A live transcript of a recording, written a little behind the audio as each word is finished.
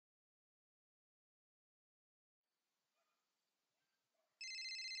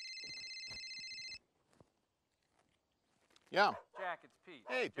Yeah. Jack, it's Pete.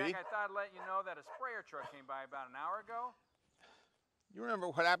 Hey, Jack, Pete. I thought I'd let you know that a sprayer truck came by about an hour ago. You remember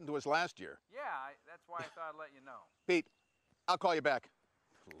what happened to us last year? Yeah, that's why I thought I'd let you know. Pete, I'll call you back.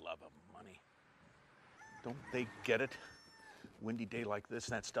 Love of money. Don't they get it? Windy day like this,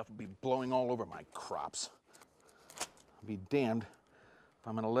 that stuff will be blowing all over my crops. I'll be damned if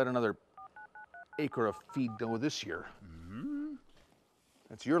I'm going to let another acre of feed go this year.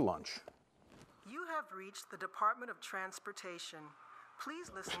 That's your lunch. You have reached the Department of Transportation. Please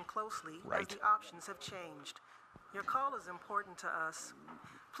listen closely Right. as the options have changed. Your call is important to us.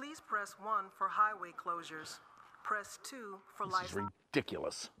 Please press 1 for highway closures. Press 2 for This is license.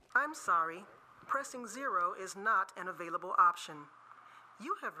 ridiculous. I'm sorry. Pressing 0 is not an available option.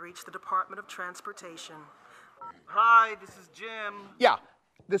 You have reached the Department of Transportation. Hi, this is Jim. Yeah,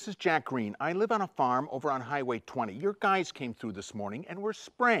 this is Jack Green. I live on a farm over on Highway 20. Your guys came through this morning and we're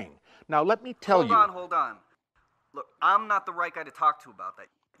spraying. Now let me tell you. Hold on. Look, I'm not the right guy to talk to about that.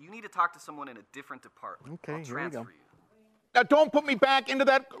 You need to talk to someone in a different department. Okay, I'll here we go. transfer you. Now don't put me back into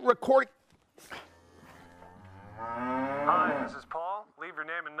that recording. Hi, this is Paul. Leave your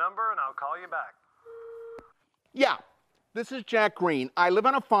name and number and I'll call you back. Yeah, this is Jack Green. I live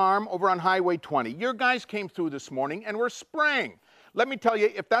on a farm over on Highway 20. Your guys came through this morning and we're spraying. Let me tell you,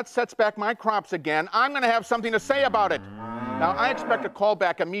 if that sets back my crops again, I'm going to have something to say about it. Now, I expect a call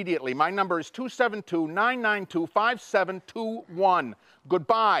back immediately. My number is 272-992-5721.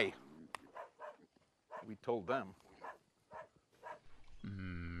 Goodbye. We told them.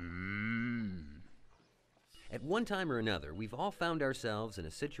 At one time or another, we've all found ourselves in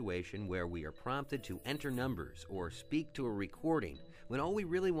a situation where we are prompted to enter numbers or speak to a recording when all we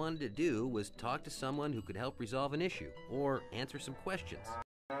really wanted to do was talk to someone who could help resolve an issue or answer some questions.